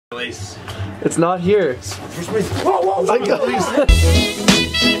LACES. It's not here. Whoa, whoa, Raleigh,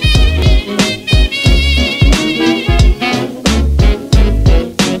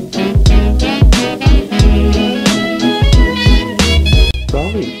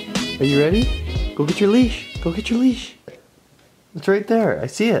 are you ready? Go get your leash. Go get your leash. It's right there. I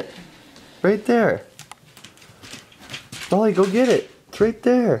see it. Right there. Raleigh, go get it. It's right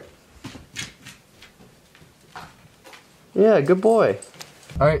there. Yeah, good boy.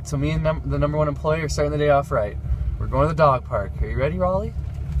 Alright, so me and the number one employee are starting the day off right. We're going to the dog park. Are you ready, Raleigh?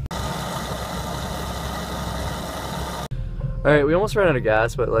 Alright, we almost ran out of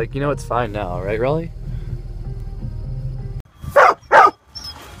gas, but like, you know, it's fine now, right, Raleigh?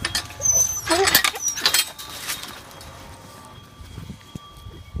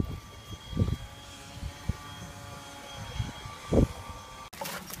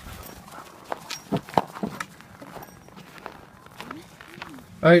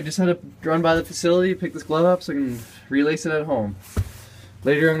 Alright, just had to run by the facility, pick this glove up so I can relace it at home.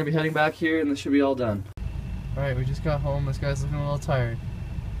 Later I'm going to be heading back here and this should be all done. Alright, we just got home. This guy's looking a little tired.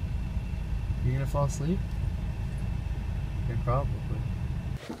 You gonna fall asleep? Yeah, probably.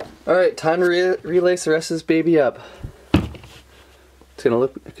 Alright, time to relace the rest of this baby up. It's gonna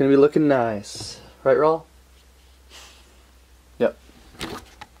be looking nice. Right, Raul? Yep.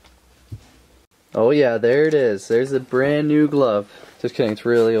 Oh yeah, there it is. There's a brand new glove. Just kidding, it's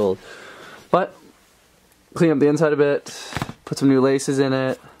really old. But, clean up the inside a bit, put some new laces in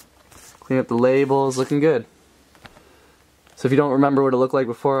it, clean up the labels, looking good. So if you don't remember what it looked like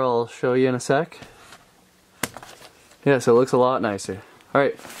before, I'll show you in a sec. Yeah, so it looks a lot nicer.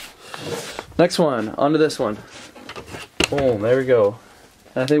 Alright, next one, onto this one. Boom, there we go.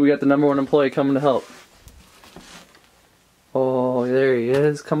 And I think we got the number one employee coming to help. Oh, there he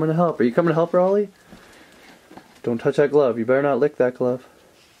is, coming to help. Are you coming to help, Raleigh? Don't touch that glove. You better not lick that glove.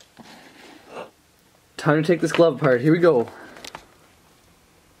 Time to take this glove apart. Here we go.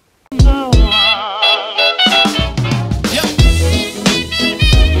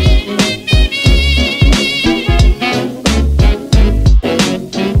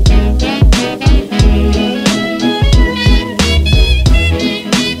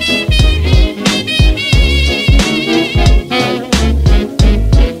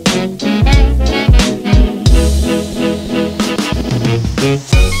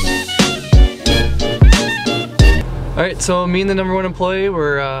 Alright, so me and the number one employee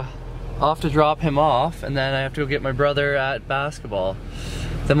were off to drop him off, and then I have to go get my brother at basketball.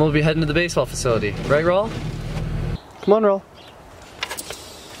 Then we'll be heading to the baseball facility. Right, Raul? Come on, Raul.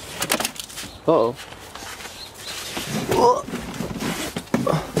 Uh-oh.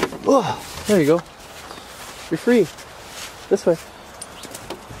 Oh, there you go. You're free. This way.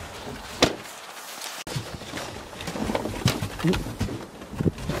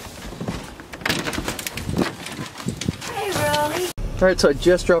 Alright, so I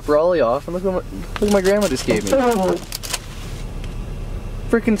just dropped Raleigh off, and look what my grandma just gave me.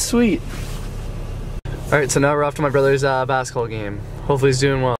 Freaking sweet. Alright, so now we're off to my brother's basketball game. Hopefully he's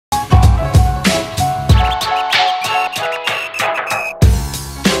doing well.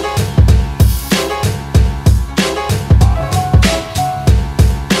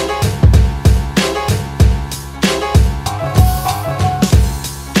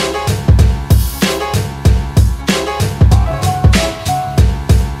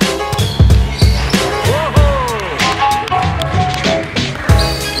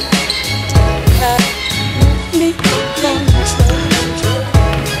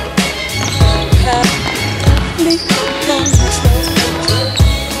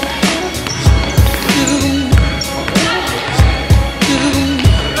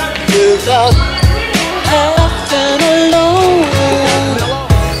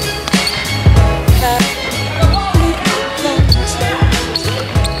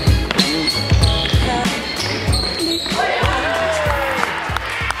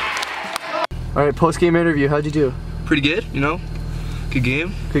 Alright, post-game interview, how'd you do? Pretty good, you know. Good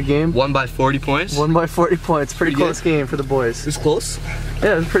game. Good game? Won by 40 points. Won by 40 points. Pretty close game for the boys. It was close.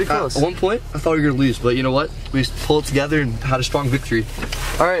 Yeah, it was pretty close. At one point, I thought we were going to lose, but you know what? We pulled it together and had a strong victory.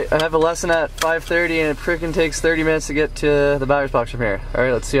 Alright, I have a lesson at 5:30 and it freaking takes 30 minutes to get to the batter's box from here.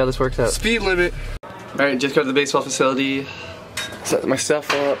 Alright, let's see how this works out. Speed limit. Alright, just got to the baseball facility. Set my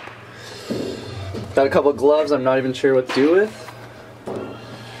stuff up. Got a couple of gloves I'm not even sure what to do with.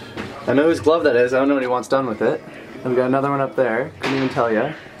 I know whose glove that is, I don't know what he wants done with it. And we got another one up there, couldn't even tell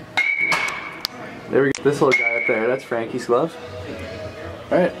ya. There we go, this little guy up there, that's Franky's glove.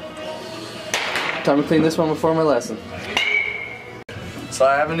 Alright, time to clean this one before my lesson. So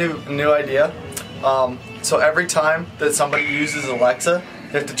I have a new idea. So every time that somebody uses Alexa,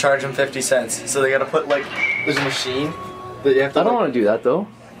 you have to charge them 50 cents. So they gotta put like, there's a machine that you have to. I don't want to do that though.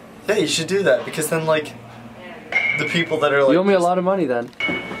 Yeah, you should do that because then like the people that are like. You owe me a lot of money then.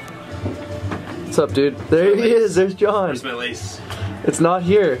 What's up, dude? There he is. There's John. Where's my lace? It's not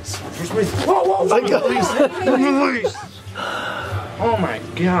here. Whoa, I got Oh my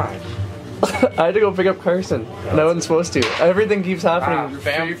god. I had to go pick up Carson, and I wasn't supposed to. Everything keeps happening. Your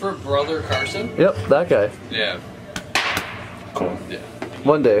favorite brother, Carson? Yep, that guy. Yeah. Yeah.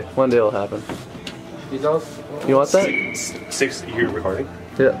 One day it'll happen. He's all. You want that? Six, you're recording?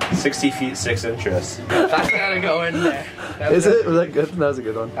 Yeah. 60 feet 6 inches. That's gotta go in there. Is it? Was that good? That was a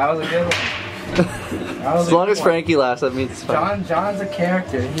good one. That was a good one. As long as Franky laughs, that means it's fine. John's a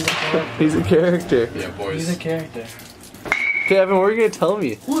character. He's a character. He's a character. Yeah, boys. He's a character. Okay, Evan, what were you gonna tell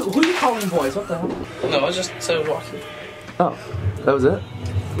me? Who you calling boys? What the hell? No, I was just walking. Oh, that was it?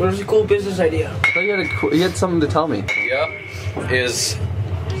 What was your cool business idea? I thought you had something to tell me. Yep. Is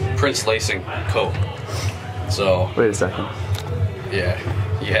Prince Lacing Co. So, Wait a second.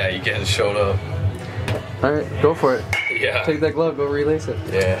 yeah, you getting showed up. Alright, go for it. Yeah. Take that glove, go relace it.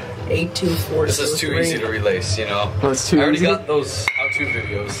 Yeah. 824. This is too easy to relace, you know. Oh, it's too I already easy? got those how-to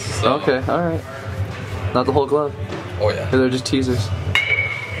videos. So. Okay, alright. Not the whole glove. Oh yeah. They're just teasers.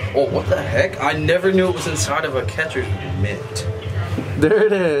 Oh, what the heck? I never knew it was inside of a catcher's mitt. There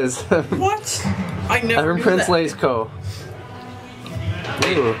it is. What? I never Evan knew Prince that. Lace Co.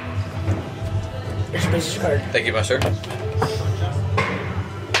 Ooh. Here's your business card. Thank you, master.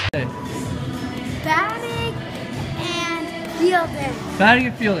 Batting and fielding. Batting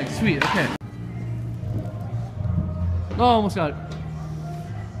and fielding, sweet, okay. Oh, almost got it.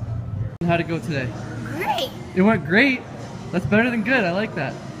 How'd it go today? Great. It went great. That's better than good, I like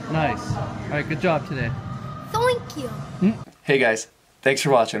that. Nice. Alright, good job today. Thank you. Hey guys, thanks for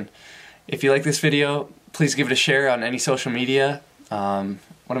watching. If you like this video, please give it a share on any social media. One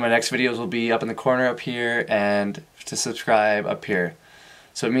of my next videos will be up in the corner up here, and to subscribe up here.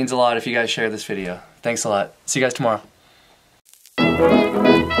 So it means a lot if you guys share this video. Thanks a lot. See you guys tomorrow.